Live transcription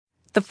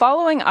The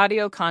following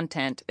audio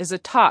content is a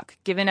talk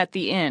given at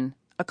The Inn,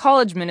 a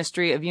college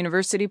ministry of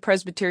University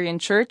Presbyterian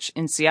Church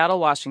in Seattle,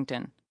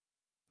 Washington.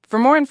 For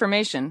more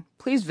information,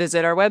 please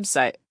visit our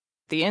website,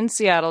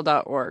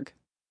 theinnseattle.org.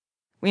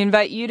 We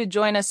invite you to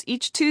join us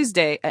each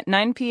Tuesday at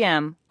 9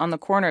 p.m. on the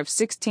corner of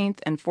 16th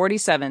and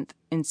 47th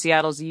in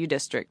Seattle's U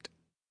District.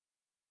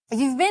 If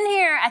you've been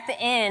here at the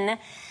Inn,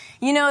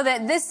 you know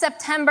that this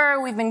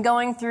September we've been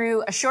going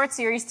through a short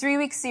series,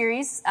 3-week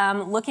series,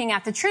 looking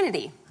at the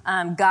Trinity,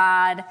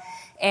 God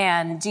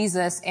and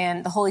Jesus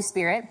and the Holy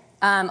Spirit,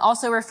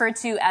 also referred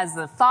to as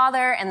the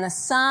Father and the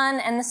Son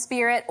and the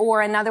Spirit,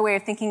 or another way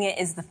of thinking it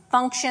is the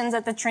functions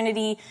that the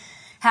Trinity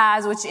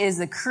has, which is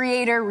the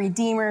Creator,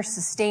 Redeemer,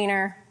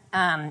 Sustainer.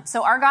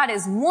 So our God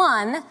is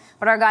one,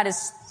 but our God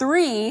is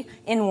three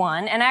in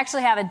one. And I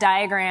actually have a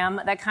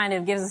diagram that kind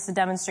of gives us a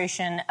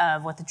demonstration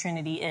of what the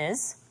Trinity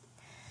is.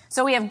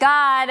 So we have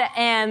God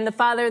and the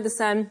Father, the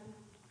Son,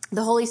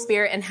 the Holy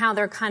Spirit, and how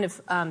they're kind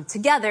of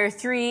together,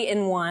 three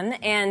in one.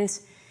 And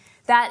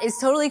that is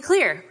totally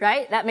clear,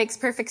 right? That makes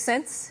perfect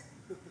sense.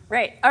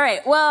 Right. All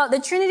right. Well, the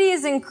Trinity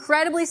is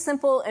incredibly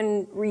simple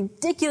and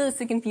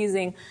ridiculously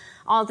confusing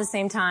all at the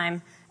same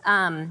time.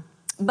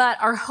 But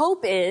our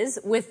hope is,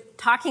 with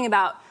talking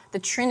about the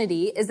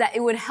Trinity, is that it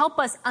would help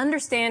us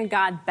understand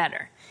God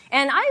better.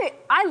 And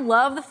I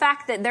love the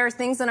fact that there are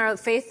things in our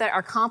faith that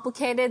are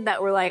complicated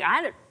that we're like,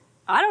 I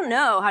don't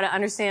know how to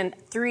understand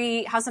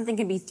how something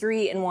can be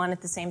three in one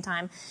at the same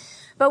time.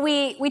 But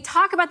we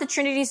talk about the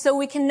Trinity so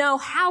we can know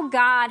how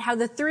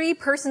the three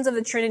persons of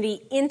the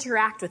Trinity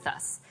interact with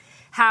us,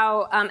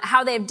 how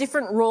they have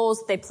different roles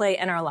that they play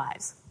in our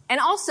lives. And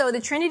also,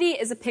 the Trinity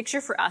is a picture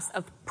for us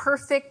of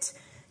perfect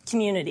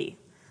community.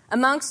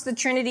 Amongst the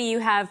Trinity, you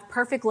have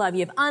perfect love,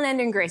 you have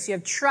unending grace, you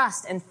have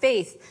trust and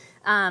faith,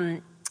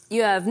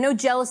 you have no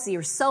jealousy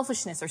or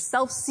selfishness or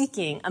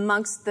self-seeking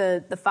amongst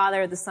the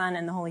Father, the Son,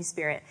 and the Holy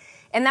Spirit.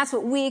 And that's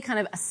what we kind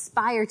of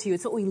aspire to.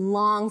 It's what we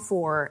long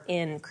for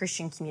in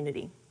Christian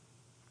community.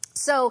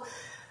 So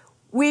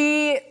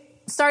we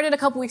started a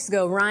couple weeks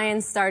ago. Ryan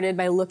started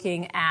by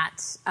looking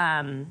at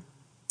God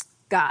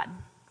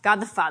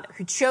the Father,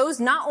 who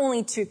chose not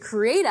only to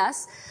create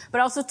us,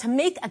 but also to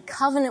make a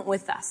covenant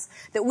with us,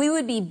 that we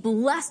would be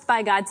blessed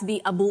by God to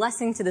be a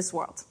blessing to this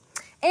world.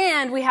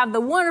 And we have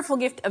the wonderful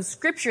gift of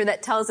Scripture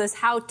that tells us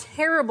how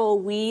terrible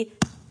we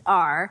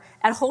are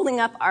at holding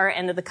up our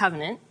end of the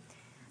covenant.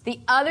 The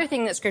other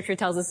thing that Scripture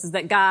tells us is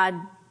that God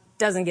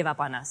doesn't give up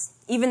on us.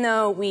 Even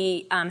though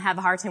we have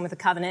a hard time with the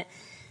covenant,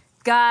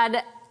 God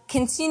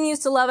continues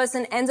to love us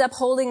and ends up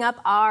holding up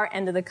our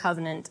end of the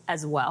covenant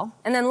as well.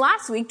 And then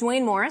last week,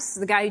 Dwayne Morris,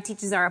 the guy who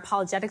teaches our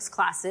apologetics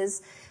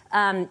classes,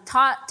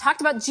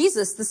 talked about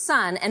Jesus, the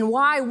Son, and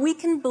why we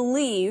can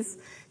believe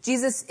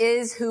Jesus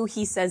is who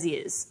he says he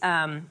is.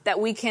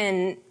 That we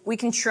can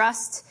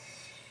trust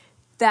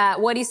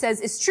that what he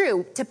says is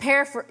true. To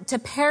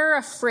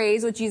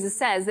paraphrase what Jesus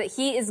says, that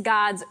he is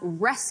God's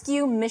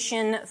rescue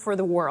mission for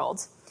the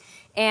world.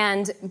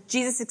 And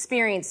Jesus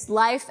experienced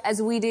life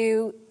as we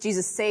do.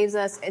 Jesus saves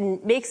us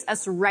and makes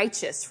us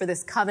righteous for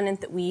this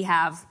covenant that we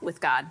have with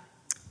God,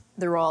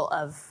 the role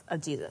of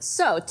Jesus.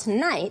 So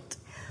tonight,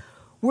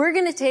 we're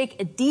going to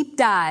take a deep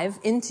dive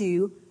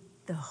into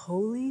the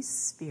Holy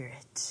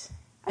Spirit.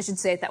 I should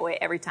say it that way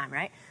every time,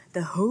 right?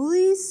 The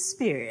Holy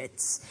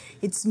Spirit.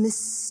 It's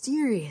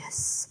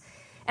mysterious.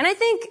 And I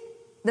think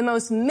the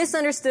most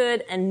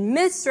misunderstood and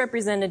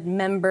misrepresented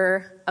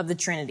member of the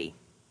Trinity.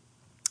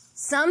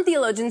 Some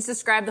theologians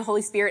describe the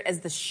Holy Spirit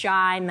as the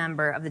shy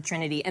member of the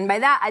Trinity. And by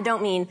that, I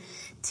don't mean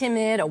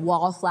timid, a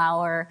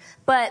wallflower,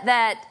 but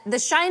that the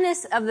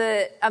shyness of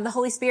the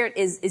Holy Spirit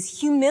is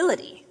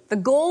humility. The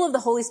goal of the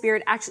Holy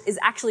Spirit is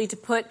actually to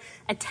put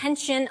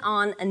attention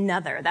on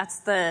another. That's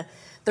the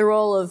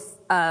role of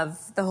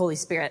the Holy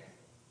Spirit.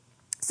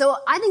 So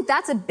I think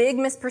that's a big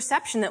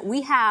misperception that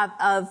we have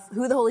of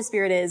who the Holy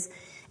Spirit is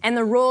and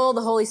the role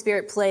the Holy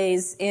Spirit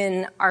plays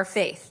in our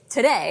faith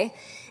today,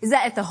 is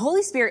that if the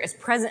Holy Spirit is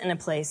present in a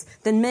place,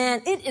 then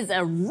man, it is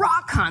a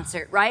rock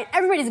concert, right?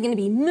 Everybody's going to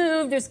be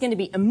moved. There's going to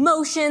be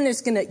emotion.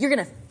 You're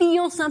going to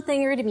feel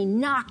something. You're going to be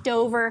knocked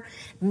over.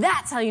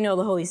 That's how you know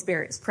the Holy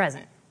Spirit is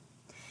present.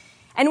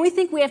 And we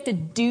think we have to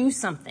do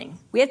something.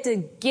 We have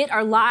to get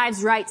our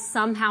lives right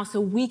somehow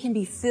so we can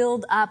be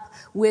filled up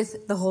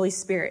with the Holy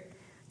Spirit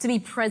to be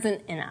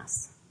present in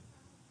us.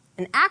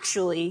 And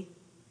actually,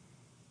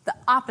 the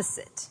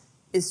opposite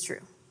is true.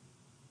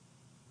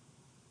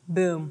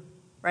 Boom,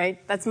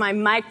 right? That's my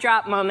mic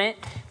drop moment.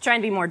 I'm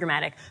trying to be more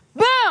dramatic.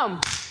 Boom!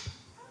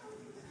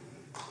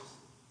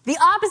 The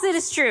opposite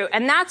is true,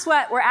 and that's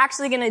what we're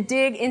actually going to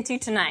dig into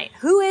tonight.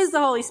 Who is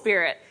the Holy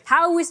Spirit?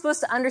 How are we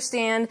supposed to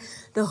understand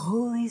the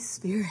Holy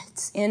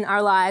Spirit in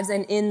our lives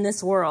and in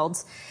this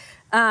world?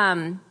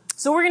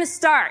 So we're going to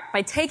start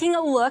by taking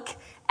a look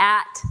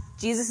at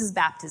Jesus'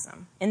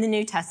 baptism in the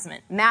New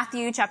Testament.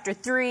 Matthew chapter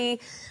 3,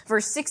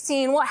 verse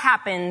 16. What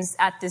happens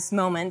at this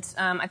moment?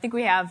 I think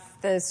we have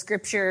the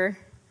scripture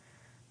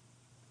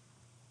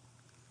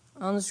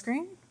on the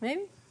screen,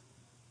 maybe?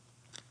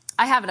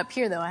 I have it up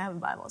here, though. I have a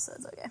Bible, so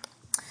it's okay.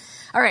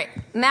 All right,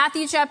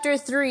 Matthew chapter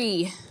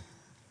 3,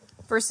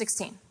 verse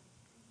 16.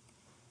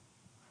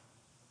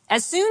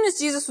 As soon as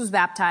Jesus was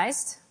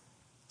baptized,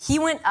 he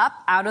went up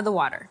out of the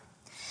water.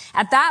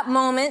 At that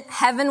moment,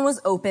 heaven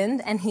was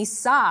opened, and he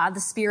saw the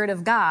Spirit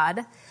of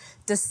God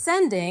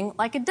descending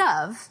like a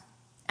dove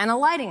and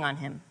alighting on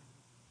him.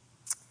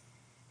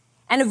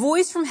 And a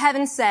voice from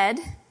heaven said,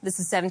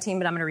 this is 17,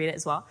 but I'm going to read it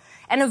as well.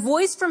 And a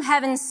voice from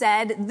heaven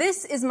said,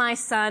 "This is my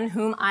Son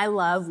whom I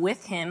love.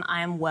 With him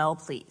I am well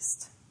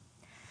pleased."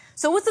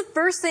 So what's the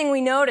first thing we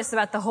notice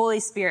about the Holy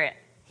Spirit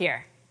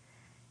here?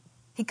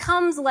 He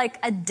comes like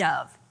a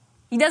dove.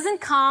 He doesn't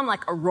come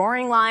like a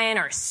roaring lion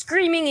or a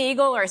screaming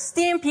eagle or a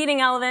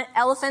stampeding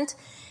elephant.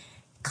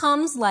 He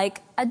comes like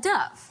a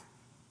dove.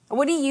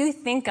 What do you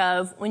think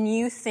of when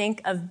you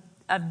think of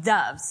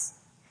doves?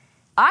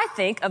 I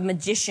think of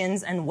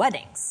magicians and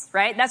weddings,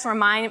 right? That's where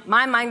my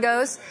mind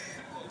goes.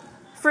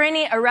 For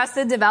any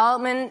Arrested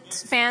Development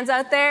fans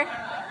out there,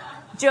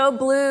 Joe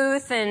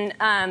Bluth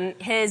and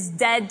his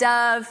dead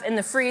dove in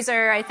the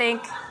freezer, I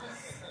think.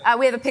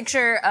 We have a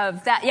picture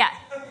of that. Yeah,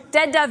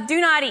 dead dove, do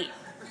not eat.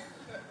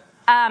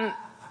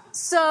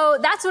 So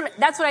that's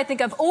what I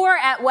think of. Or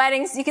at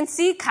weddings, you can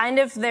see kind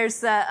of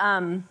there's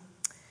the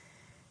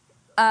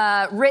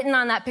written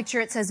on that picture,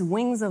 it says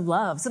Wings of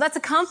Love. So that's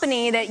a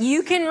company that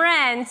you can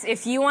rent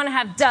if you want to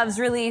have doves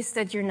released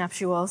at your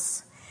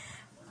nuptials.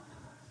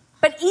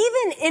 But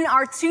even in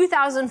our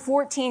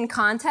 2014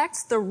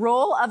 context, the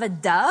role of a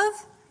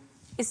dove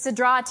is to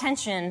draw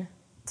attention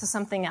to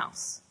something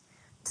else,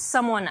 to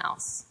someone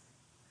else.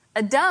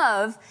 A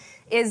dove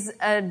is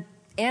an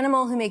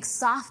animal who makes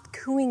soft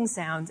cooing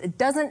sounds. It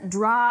doesn't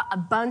draw a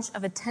bunch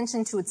of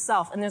attention to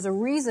itself. And there's a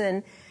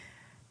reason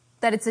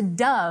that it's a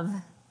dove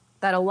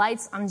that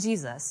alights on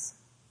Jesus,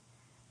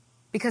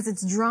 because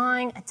it's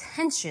drawing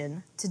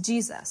attention to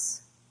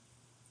Jesus.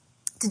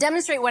 To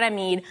demonstrate what I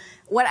mean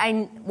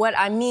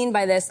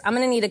by this, I'm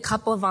going to need a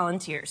couple of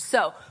volunteers.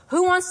 So,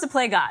 who wants to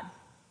play God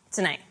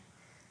tonight?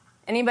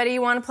 Anybody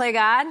want to play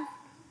God?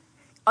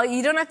 Oh,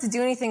 you don't have to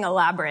do anything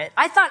elaborate.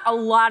 I thought a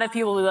lot of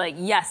people would be like,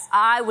 yes,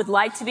 I would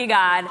like to be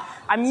God.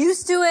 I'm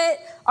used to it.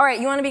 All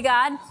right, you want to be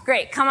God?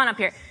 Great, come on up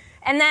here.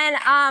 And then,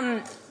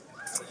 I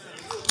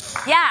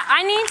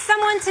need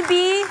someone to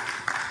be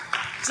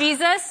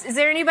Jesus. Is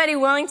there anybody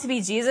willing to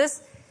be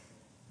Jesus?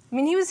 I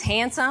mean, he was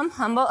handsome,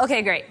 humble.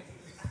 Okay, great.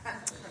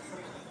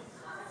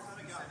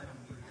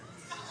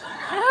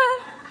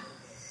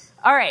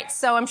 All right,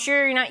 so I'm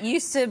sure you're not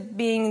used to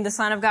being the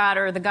Son of God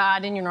or the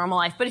God in your normal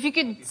life, but if you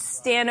could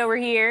stand over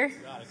here.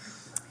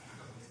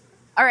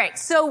 All right,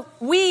 so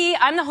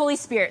I'm the Holy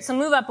Spirit, so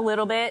move up a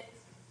little bit,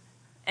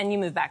 and you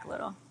move back a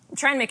little. I'm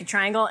trying to make a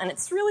triangle, and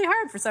it's really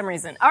hard for some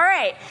reason. All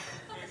right,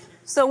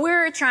 so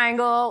we're a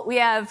triangle. We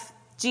have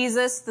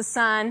Jesus, the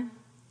Son,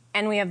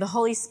 and we have the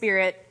Holy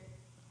Spirit,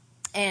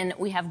 and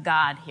we have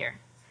God here.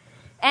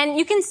 And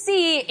you can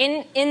see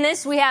in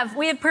this we have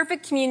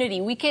perfect community.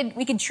 We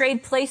could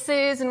trade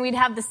places and we'd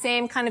have the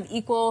same kind of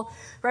equal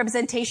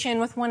representation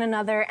with one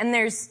another. And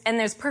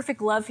there's perfect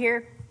love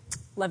here.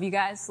 Love you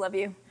guys, love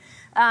you.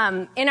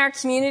 In our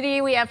community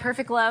we have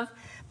perfect love.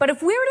 But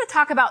if we were to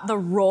talk about the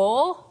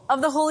role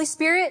of the Holy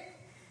Spirit,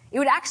 it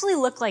would actually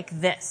look like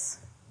this.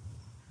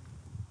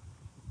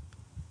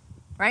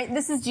 Right?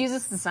 This is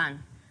Jesus the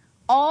Son.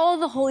 All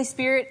the Holy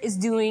Spirit is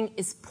doing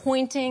is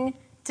pointing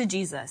to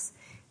Jesus.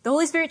 The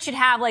Holy Spirit should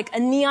have like a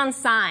neon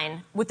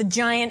sign with a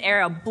giant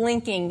arrow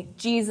blinking,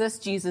 Jesus,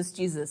 Jesus,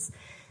 Jesus.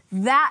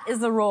 That is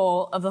the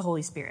role of the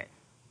Holy Spirit.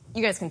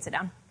 You guys can sit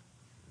down.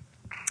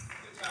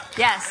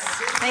 Yes,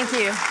 thank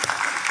you.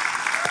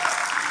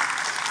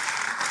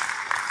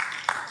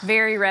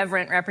 Very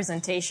reverent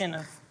representation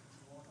of.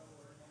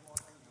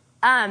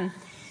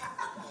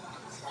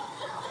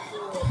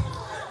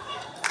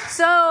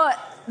 So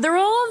the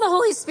role of the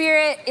Holy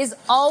Spirit is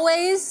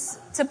always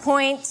to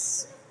point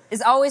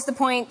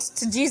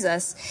to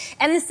Jesus.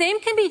 And the same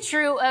can be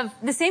true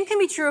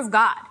of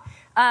God.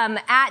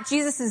 At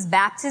Jesus'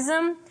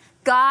 baptism,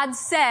 God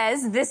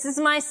says, "This is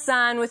my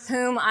Son with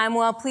whom I'm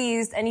well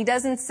pleased." And he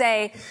doesn't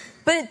say,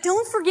 "But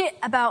don't forget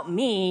about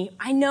me.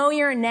 I know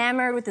you're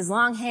enamored with his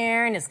long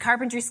hair and his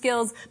carpentry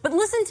skills, but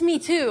listen to me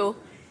too."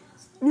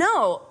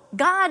 No,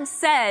 God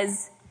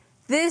says,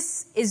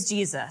 "This is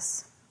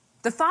Jesus."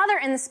 The Father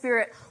and the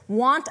Spirit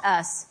want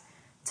us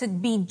to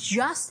be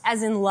just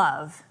as in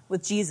love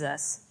with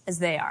Jesus as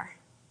they are.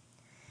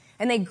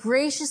 And they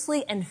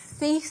graciously and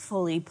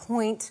faithfully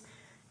point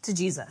to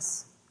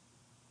Jesus.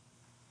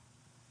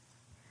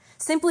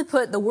 Simply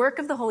put, the work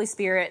of the Holy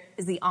Spirit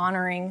is the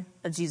honoring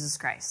of Jesus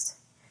Christ.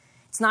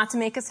 It's not to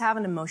make us have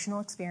an emotional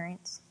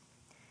experience.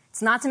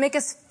 It's not to make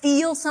us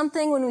feel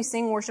something when we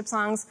sing worship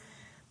songs.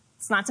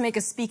 It's not to make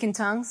us speak in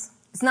tongues.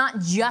 It's not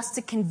just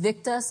to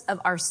convict us of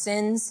our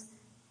sins.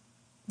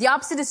 The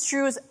opposite is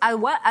true as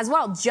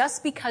well.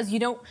 Just because you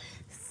don't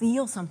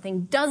feel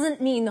something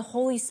doesn't mean the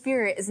Holy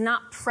Spirit is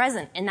not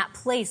present in that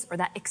place or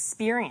that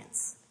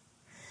experience.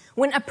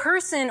 When a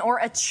person or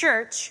a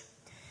church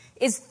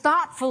is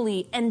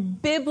thoughtfully and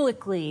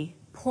biblically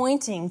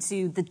pointing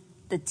to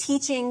the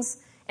teachings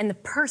and the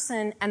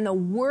person and the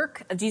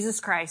work of Jesus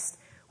Christ,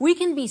 we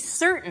can be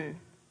certain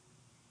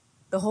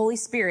the Holy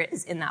Spirit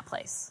is in that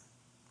place.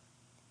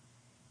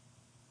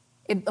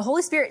 If the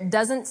Holy Spirit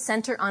doesn't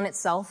center on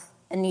itself,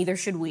 and neither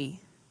should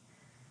we.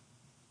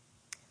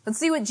 Let's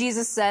see what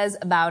Jesus says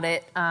about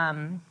it.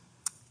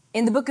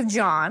 In the book of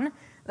John,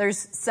 there's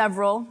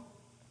several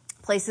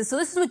places. So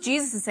this is what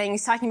Jesus is saying.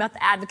 He's talking about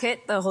the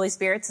advocate, the Holy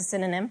Spirit, it's a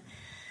synonym.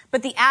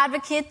 But the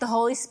advocate, the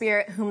Holy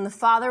Spirit, whom the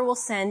Father will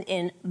send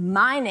in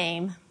my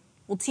name,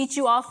 will teach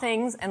you all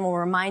things and will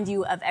remind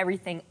you of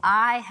everything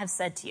I have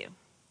said to you.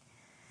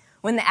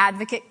 When the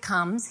advocate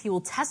comes, he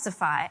will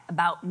testify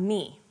about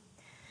me.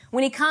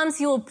 When he comes,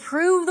 he will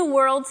prove the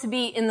world to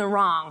be in the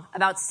wrong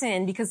about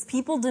sin because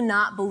people do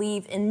not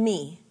believe in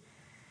me.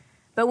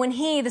 But when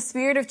he, the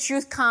Spirit of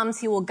truth,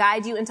 comes, he will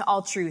guide you into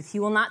all truth. He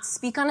will not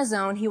speak on his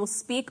own. He will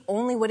speak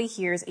only what he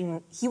hears,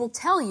 and he will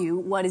tell you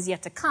what is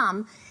yet to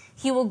come.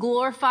 He will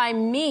glorify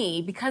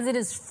me because it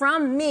is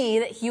from me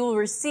that he will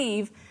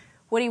receive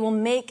what he will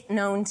make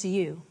known to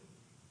you.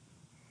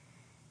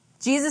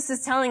 Jesus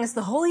is telling us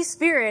the Holy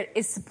Spirit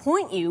is to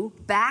point you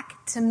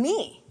back to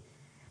me.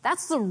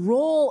 That's the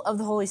role of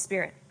the Holy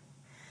Spirit.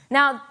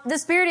 Now, the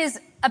Spirit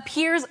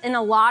appears in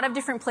a lot of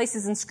different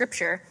places in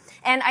Scripture.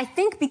 And I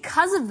think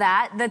because of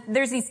that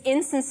there's these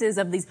instances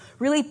of these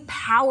really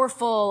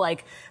powerful,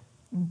 like,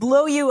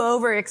 blow you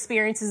over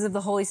experiences of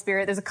the Holy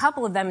Spirit. There's a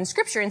couple of them in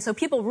Scripture. And so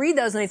people read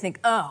those and they think,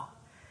 oh,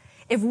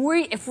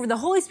 if the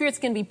Holy Spirit's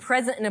going to be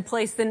present in a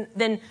place,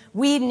 then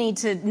we need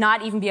to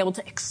not even be able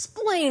to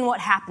explain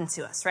what happened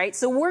to us, right?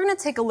 So we're going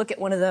to take a look at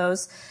one of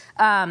those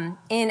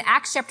in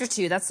Acts chapter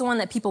 2. That's the one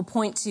that people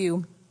point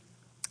to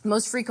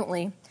most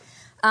frequently.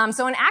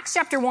 So in Acts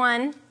chapter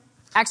 1,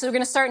 actually we're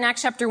going to start in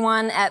Acts chapter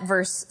 1 at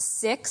verse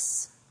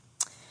 6.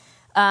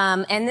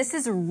 And this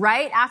is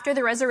right after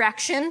the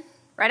resurrection.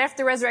 Right after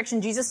the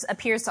resurrection, Jesus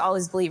appears to all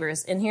his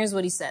believers. And here's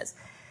what he says.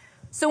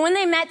 So when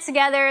they met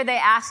together, they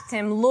asked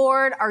him,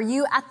 Lord, are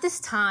you at this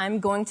time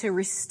going to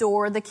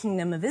restore the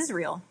kingdom of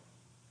Israel?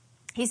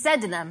 He said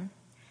to them,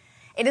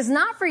 it is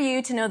not for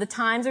you to know the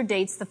times or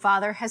dates the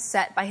Father has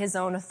set by his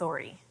own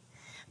authority.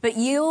 But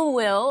you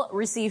will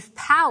receive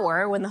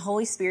power when the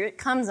Holy Spirit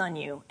comes on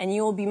you, and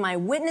you will be my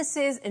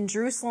witnesses in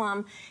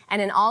Jerusalem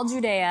and in all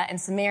Judea and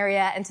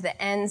Samaria and to the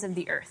ends of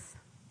the earth.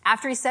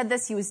 After he said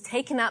this, he was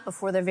taken up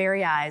before their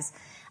very eyes,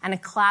 and a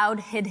cloud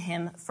hid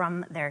him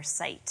from their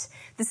sight.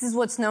 This is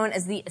what's known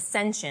as the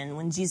ascension,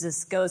 when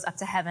Jesus goes up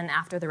to heaven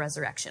after the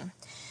resurrection.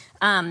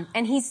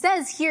 And he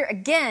says here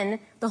again,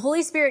 the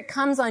Holy Spirit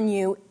comes on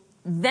you,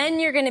 then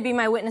you're going to be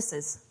my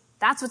witnesses.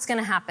 That's what's going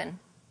to happen.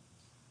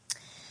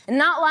 And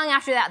not long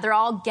after that, they're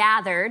all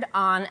gathered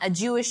on a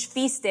Jewish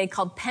feast day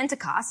called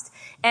Pentecost.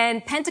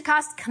 And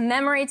Pentecost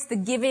commemorates the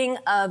giving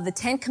of the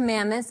Ten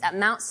Commandments at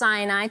Mount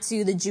Sinai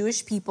to the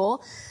Jewish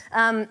people,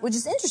 which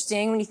is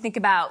interesting when you think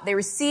about they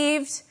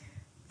received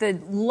the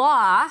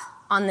law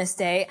on this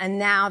day, and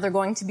now they're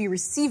going to be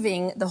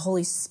receiving the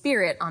Holy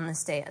Spirit on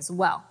this day as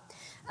well.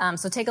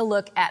 So take a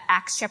look at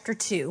Acts chapter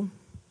 2.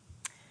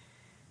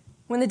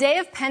 When the day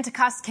of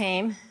Pentecost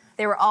came,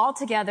 they were all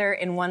together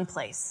in one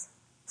place.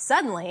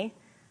 Suddenly,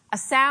 a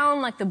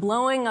sound like the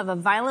blowing of a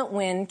violent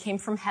wind came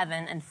from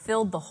heaven and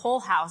filled the whole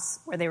house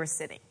where they were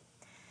sitting.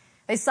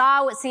 They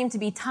saw what seemed to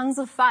be tongues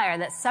of fire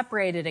that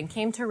separated and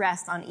came to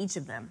rest on each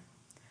of them.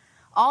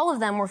 All of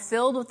them were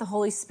filled with the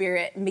Holy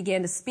Spirit and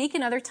began to speak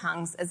in other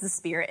tongues as the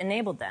Spirit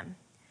enabled them.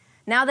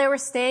 Now there were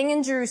staying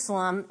in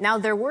Jerusalem,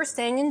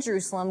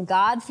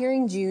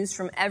 God-fearing Jews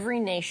from every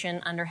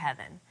nation under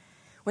heaven.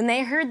 When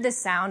they heard this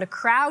sound, a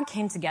crowd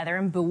came together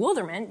in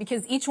bewilderment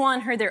because each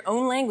one heard their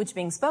own language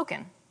being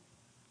spoken.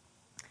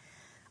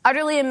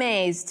 Utterly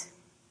amazed,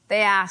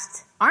 they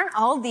asked, aren't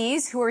all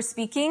these who are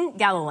speaking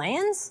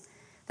Galileans?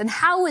 Then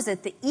how is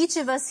it that each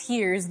of us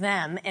hears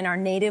them in our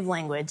native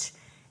language?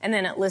 And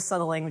then it lists all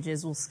the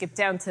languages. We'll skip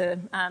down to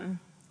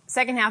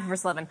second half of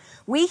verse 11.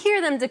 We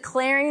hear them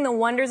declaring the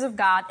wonders of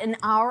God in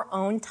our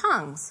own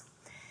tongues.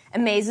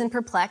 Amazed and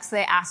perplexed,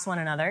 they asked one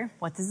another,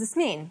 what does this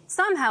mean?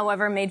 Some,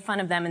 however, made fun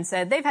of them and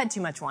said, they've had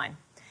too much wine.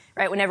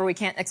 Right? Whenever we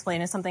can't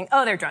explain something,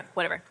 oh, they're drunk,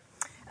 whatever.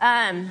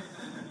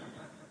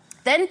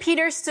 Then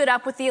Peter stood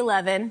up with the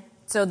 11,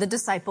 so the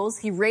disciples.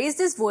 He raised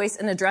his voice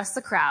and addressed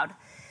the crowd.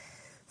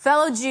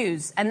 Fellow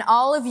Jews, and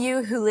all of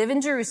you who live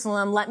in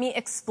Jerusalem, let me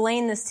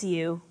explain this to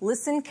you.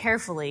 Listen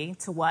carefully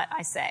to what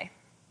I say.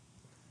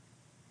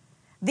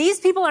 These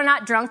people are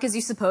not drunk as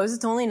you suppose.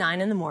 It's only 9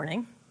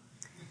 a.m.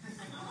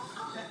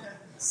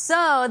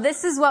 So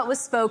this is what was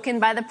spoken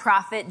by the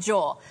prophet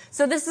Joel.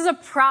 So this is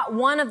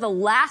one of the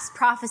last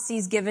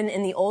prophecies given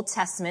in the Old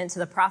Testament to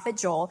the prophet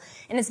Joel,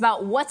 and it's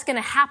about what's going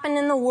to happen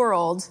in the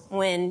world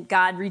when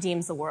God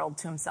redeems the world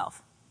to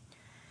himself.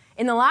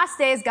 In the last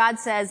days, God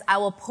says, I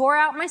will pour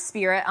out my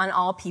spirit on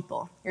all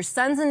people. Your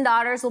sons and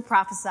daughters will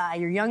prophesy.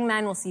 Your young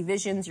men will see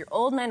visions. Your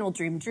old men will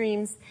dream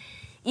dreams.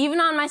 Even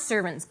on my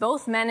servants,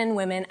 both men and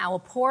women, I will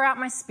pour out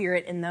my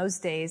spirit in those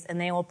days,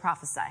 and they will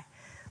prophesy.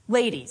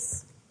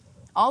 Ladies,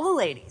 all the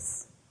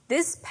ladies,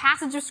 this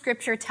passage of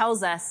Scripture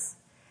tells us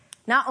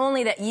Not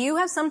only that you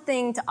have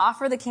something to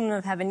offer the kingdom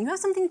of heaven, you have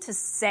something to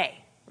say,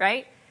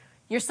 right?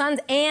 Your sons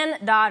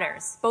and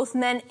daughters, both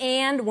men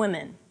and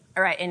women.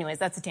 All right, anyways,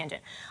 that's a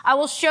tangent. I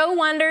will show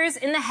wonders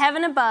in the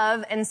heaven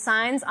above and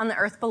signs on the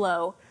earth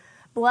below,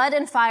 blood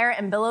and fire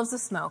and billows of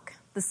smoke.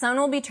 The sun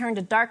will be turned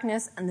to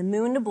darkness and the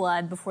moon to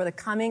blood before the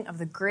coming of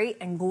the great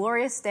and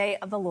glorious day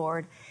of the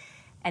Lord.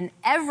 And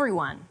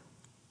everyone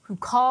who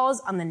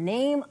calls on the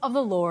name of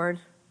the Lord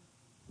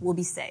will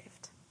be saved.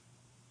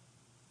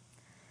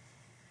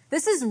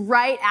 This is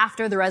right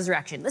after the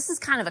resurrection. This is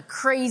kind of a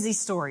crazy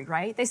story,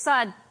 right? They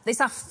saw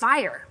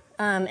fire,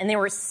 and they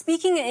were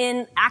speaking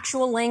in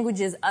actual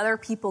languages other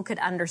people could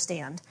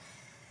understand.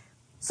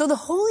 So the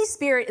Holy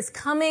Spirit is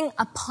coming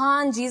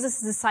upon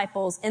Jesus'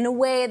 disciples in a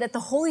way that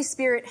the Holy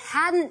Spirit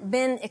hadn't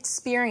been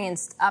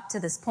experienced up to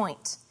this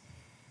point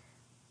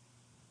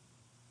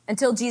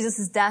until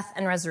Jesus' death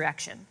and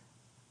resurrection.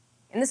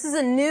 And this is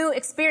a new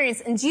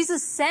experience. And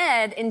Jesus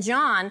said in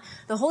John,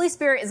 the Holy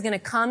Spirit is going to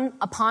come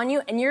upon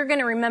you and you're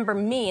going to remember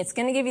me. It's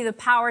going to give you the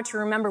power to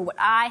remember what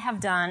I have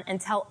done and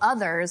tell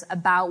others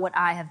about what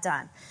I have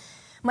done.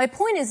 My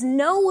point is,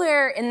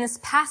 nowhere in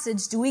this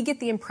passage do we get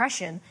the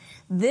impression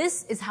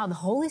this is how the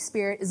Holy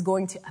Spirit is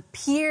going to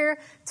appear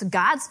to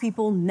God's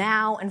people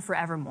now and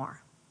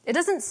forevermore. It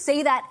doesn't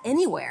say that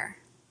anywhere.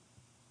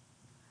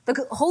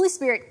 The Holy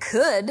Spirit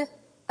could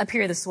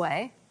appear this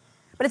way,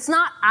 but it's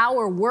not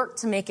our work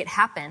to make it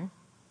happen.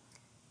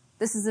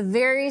 This is a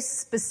very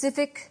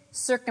specific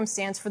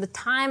circumstance for the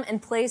time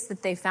and place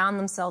that they found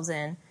themselves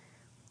in.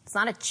 It's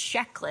not a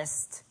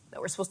checklist that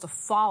we're supposed to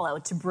follow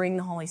to bring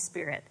the Holy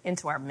Spirit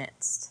into our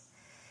midst.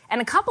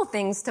 And a couple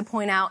things to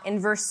point out in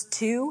verse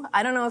 2.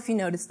 I don't know if you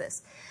noticed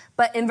this,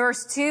 but in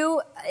verse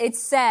 2, it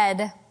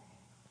said,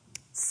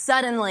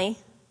 suddenly,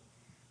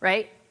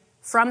 right,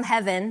 from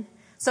heaven.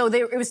 So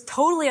it was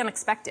totally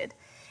unexpected.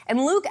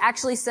 And Luke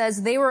actually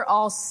says they were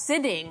all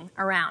sitting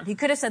around. He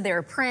could have said they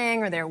were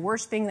praying or they were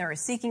worshiping, they were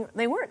seeking.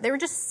 They weren't. They were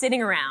just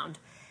sitting around.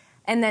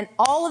 And then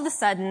all of a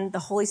sudden, the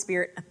Holy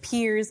Spirit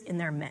appears in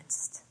their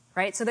midst,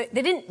 right? So they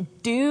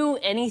didn't do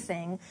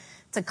anything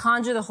to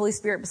conjure the Holy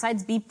Spirit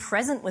besides be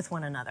present with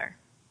one another.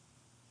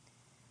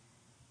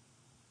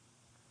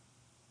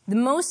 The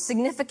most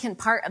significant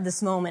part of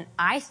this moment,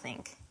 I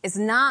think, is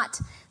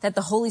not that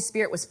the Holy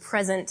Spirit was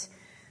present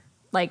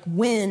like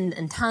wind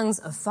and tongues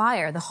of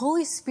fire. The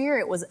Holy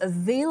Spirit was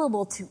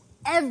available to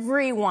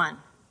everyone.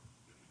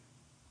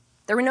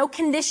 There were no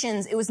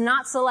conditions. It was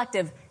not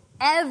selective.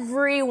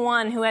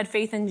 Everyone who had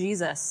faith in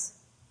Jesus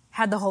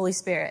had the Holy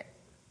Spirit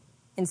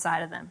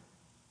inside of them.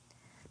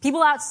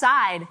 People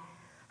outside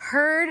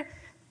heard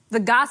the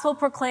gospel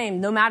proclaimed,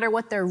 no matter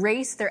what their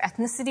race, their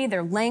ethnicity,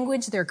 their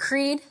language, their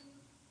creed.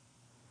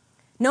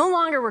 No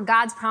longer were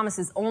God's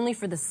promises only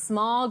for the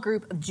small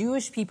group of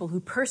Jewish people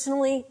who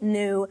personally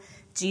knew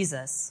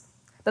Jesus.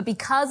 But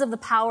because of the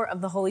power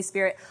of the Holy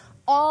Spirit,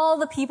 all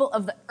the people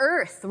of the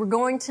earth were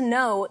going to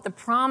know the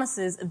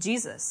promises of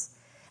Jesus.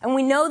 And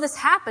we know this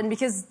happened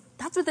because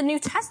that's what the New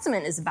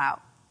Testament is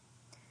about.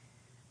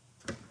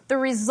 The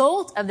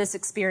result of this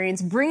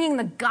experience, bringing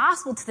the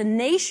gospel to the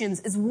nations,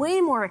 is way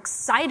more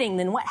exciting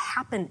than what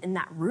happened in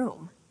that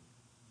room.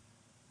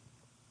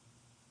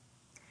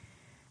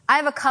 I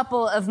have a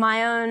couple of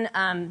my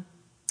own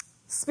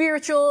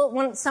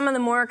some of the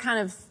more kind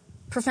of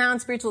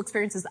profound spiritual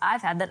experiences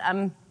I've had that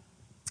I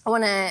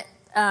want to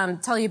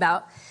tell you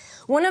about.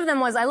 One of them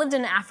was I lived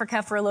in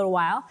Africa for a little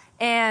while,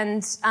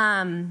 and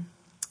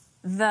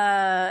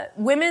the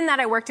women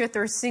that I worked with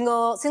were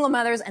single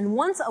mothers, and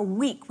once a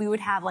week we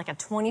would have like a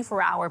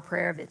 24-hour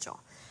prayer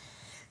vigil.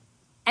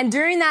 And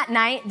during that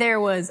night, there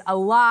was a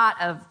lot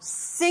of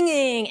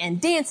singing and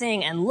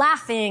dancing and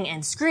laughing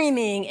and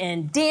screaming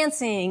and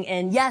dancing.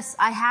 And yes,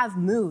 I have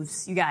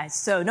moves, you guys,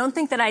 so don't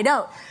think that I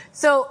don't.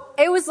 So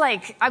it was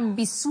like I would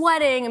be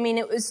sweating. I mean,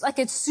 it was like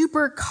a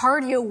super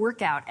cardio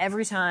workout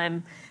every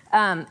time.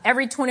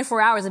 Every 24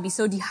 hours, I'd be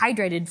so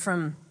dehydrated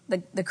from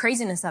the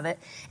craziness of it.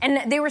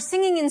 And they were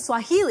singing in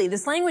Swahili,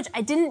 this language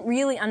I didn't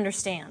really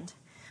understand.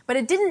 But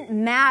it didn't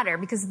matter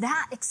because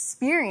that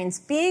experience,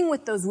 being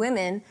with those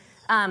women,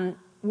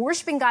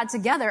 worshiping God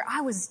together, I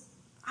was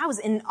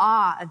in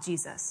awe of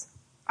Jesus.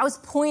 I was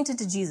pointed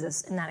to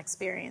Jesus in that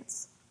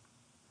experience.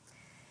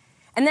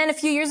 And then a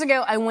few years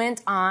ago, I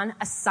went on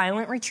a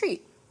silent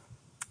retreat.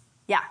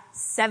 Yeah,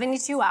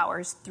 72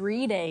 hours,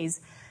 3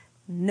 days,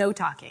 no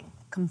talking,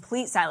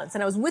 complete silence.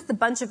 And I was with a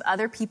bunch of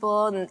other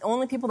people, and the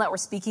only people that were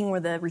speaking were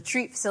the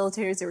retreat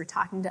facilitators that were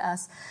talking to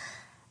us.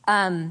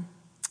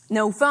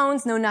 No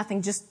phones, no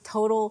nothing, just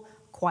total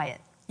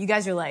quiet. You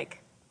guys are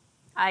like,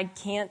 I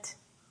can't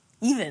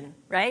even,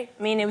 right?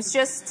 I mean, it was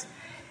just,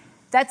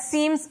 that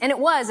seems, and it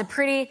was a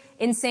pretty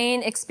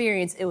insane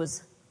experience. It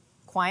was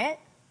quiet,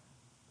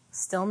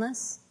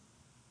 stillness,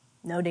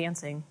 no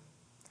dancing.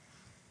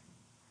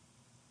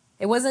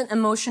 It wasn't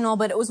emotional,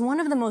 but it was one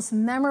of the most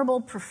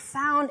memorable,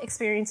 profound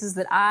experiences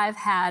that I've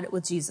had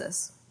with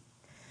Jesus.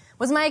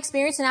 Was my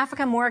experience in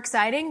Africa more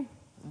exciting?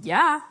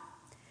 Yeah.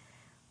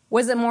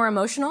 Was it more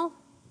emotional?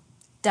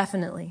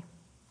 Definitely.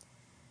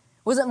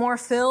 Was it more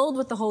filled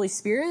with the Holy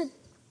Spirit?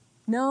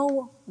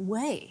 No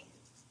way.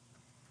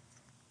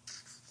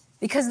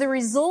 Because the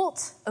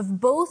result of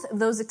both of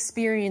those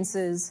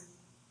experiences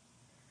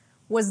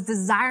was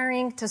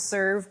desiring to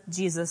serve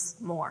Jesus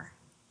more.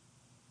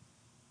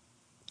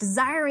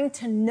 Desiring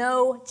to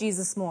know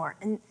Jesus more.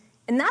 And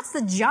that's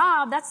the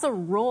job, that's the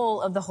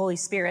role of the Holy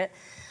Spirit.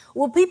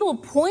 What people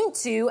point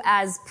to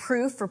as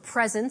proof for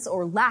presence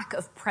or lack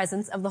of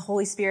presence of the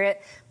Holy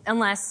Spirit,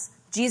 unless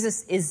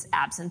Jesus is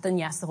absent, then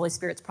yes, the Holy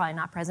Spirit's probably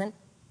not present.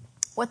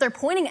 What they're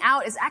pointing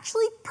out is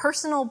actually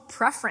personal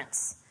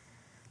preference,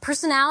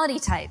 personality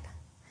type.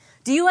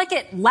 Do you like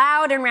it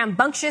loud and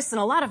rambunctious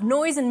and a lot of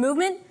noise and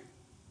movement?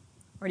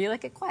 Or do you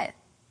like it quiet?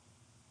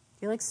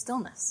 Do you like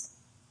stillness?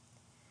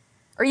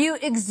 Are you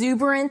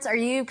exuberant? Are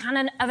you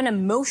kind of an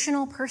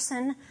emotional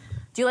person?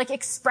 Do you like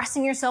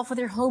expressing yourself with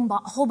your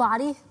whole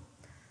body?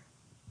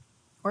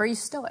 Or are you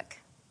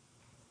stoic?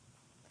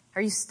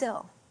 Are you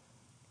still?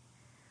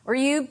 Or are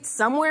you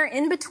somewhere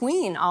in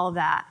between all of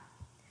that?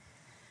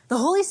 The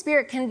Holy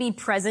Spirit can be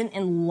present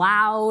in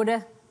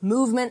loud,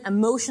 movement,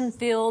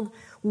 emotion-filled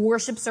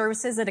worship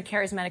services at a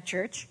charismatic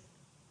church.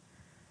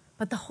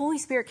 But the Holy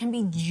Spirit can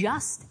be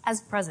just as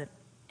present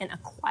in a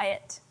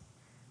quiet,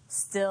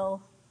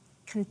 still,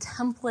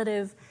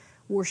 contemplative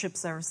worship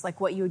service like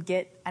what you would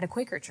get at a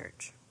Quaker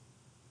church.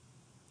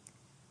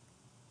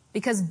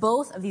 Because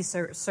both of these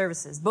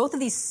services, both of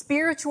these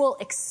spiritual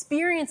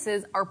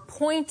experiences are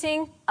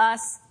pointing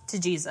us to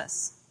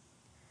Jesus.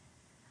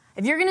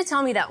 If you're going to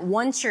tell me that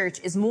one church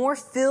is more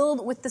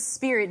filled with the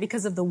Spirit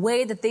because of the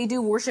way that they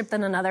do worship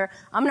than another,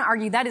 I'm going to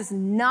argue that is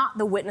not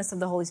the witness of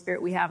the Holy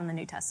Spirit we have in the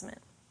New Testament.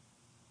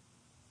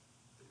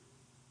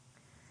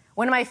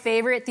 One of my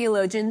favorite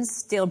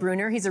theologians, Dale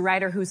Bruner, he's a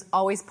writer who's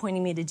always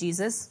pointing me to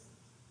Jesus.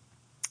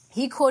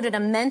 He quoted a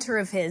mentor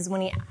of his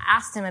when he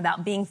asked him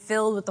about being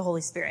filled with the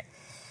Holy Spirit.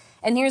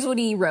 And here's what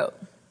he wrote.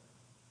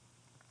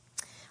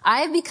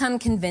 I have become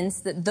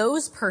convinced that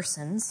those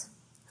persons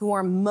who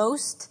are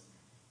most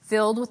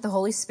filled with the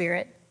Holy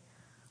Spirit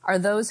are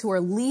those who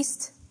are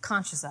least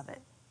conscious of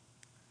it.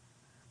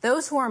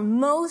 Those who are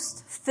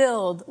most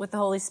filled with the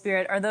Holy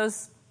Spirit are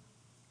those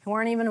who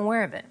aren't even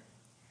aware of it.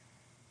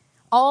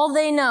 All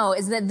they know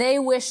is that they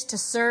wish to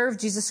serve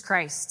Jesus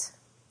Christ,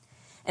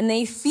 and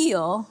they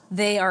feel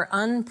they are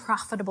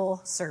unprofitable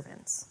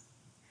servants.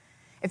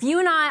 If you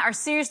and I are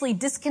seriously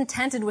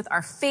discontented with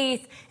our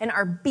faith and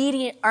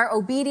our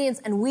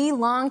obedience, and we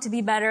long to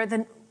be better,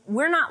 then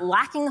we're not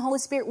lacking the Holy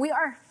Spirit. We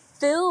are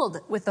filled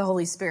with the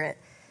Holy Spirit.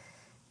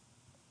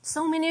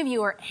 So many of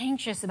you are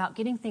anxious about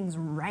getting things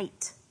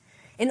right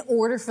in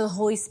order for the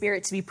Holy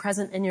Spirit to be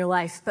present in your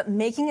life. But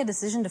making a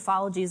decision to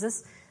follow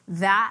Jesus,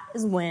 that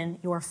is when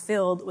you are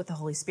filled with the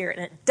Holy Spirit.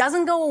 And it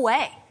doesn't go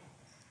away.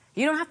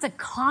 You don't have to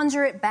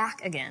conjure it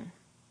back again.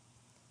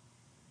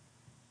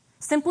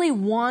 Simply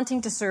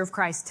wanting to serve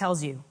Christ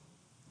tells you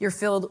you're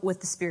filled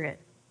with the Spirit.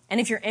 And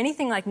if you're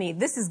anything like me,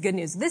 this is good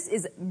news. This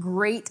is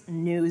great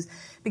news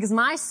because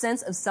my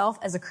sense of self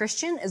as a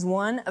Christian is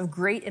one of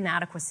great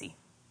inadequacy.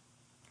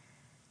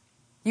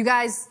 You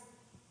guys,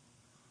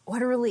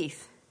 what a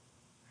relief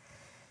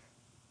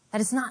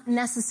that it's not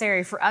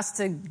necessary for us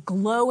to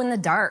glow in the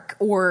dark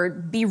or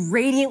be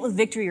radiant with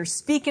victory or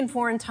speak in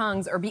foreign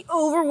tongues or be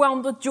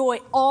overwhelmed with joy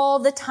all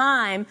the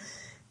time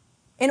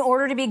in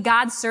order to be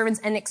God's servants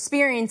and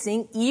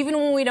experiencing, even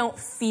when we don't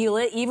feel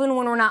it, even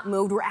when we're not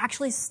moved, we're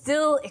actually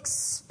still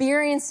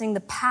experiencing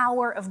the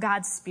power of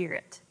God's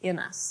Spirit in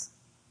us.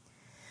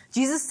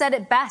 Jesus said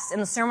it best in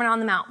the Sermon on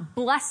the Mount,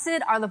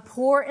 "Blessed are the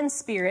poor in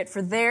spirit,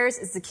 for theirs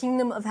is the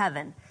kingdom of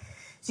heaven."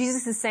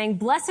 Jesus is saying,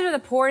 blessed are the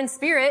poor in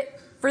spirit,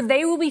 for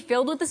they will be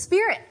filled with the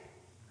Spirit.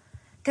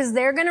 Because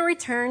they're going to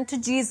return to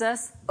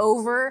Jesus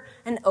over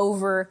and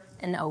over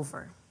and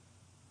over.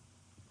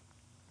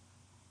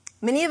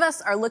 Many of us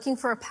are looking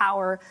for a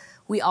power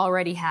we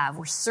already have.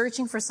 We're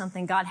searching for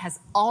something God has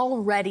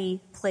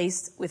already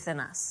placed within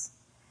us.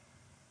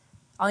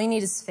 All you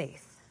need is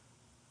faith.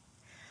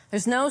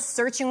 There's no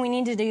searching we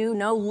need to do,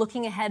 no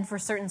looking ahead for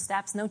certain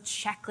steps, no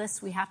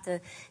checklists we have to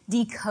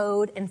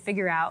decode and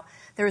figure out.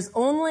 There is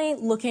only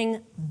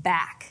looking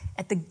back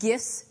at the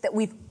gifts that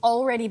we've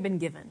already been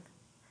given.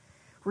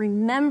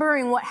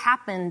 Remembering what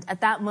happened at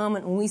that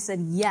moment when we said,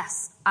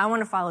 yes, I want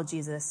to follow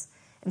Jesus,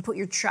 and put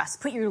your trust,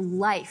 put your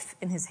life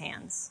in his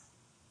hands.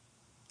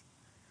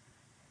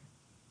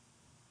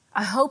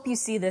 I hope you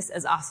see this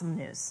as awesome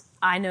news.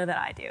 I know that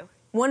I do.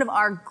 One of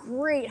our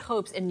great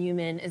hopes in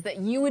Newman is that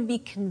you would be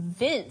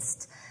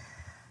convinced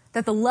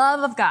that the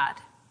love of God,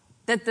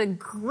 that the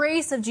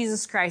grace of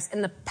Jesus Christ,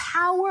 and the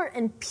power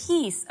and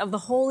peace of the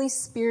Holy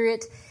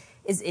Spirit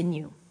is in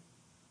you.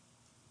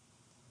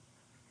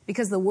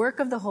 Because the work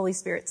of the Holy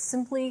Spirit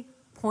simply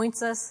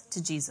points us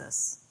to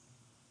Jesus.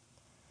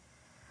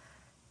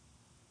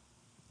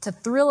 To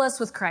thrill us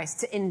with Christ,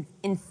 to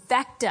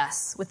infect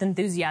us with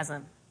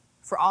enthusiasm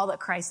for all that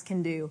Christ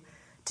can do,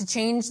 to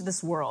change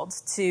this world,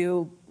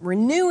 to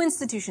renew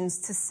institutions,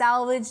 to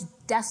salvage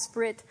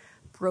desperate,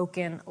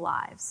 broken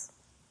lives.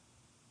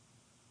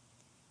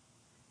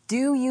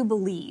 Do you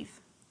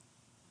believe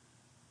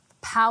the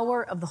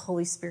power of the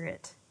Holy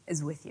Spirit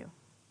is with you?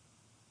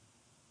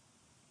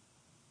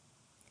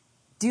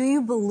 Do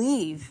you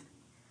believe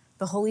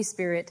the Holy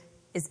Spirit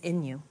is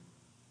in you?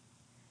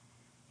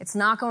 It's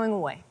not going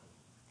away,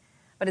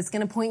 but it's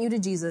going to point you to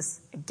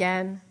Jesus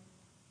again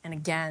and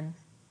again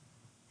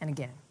and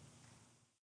again.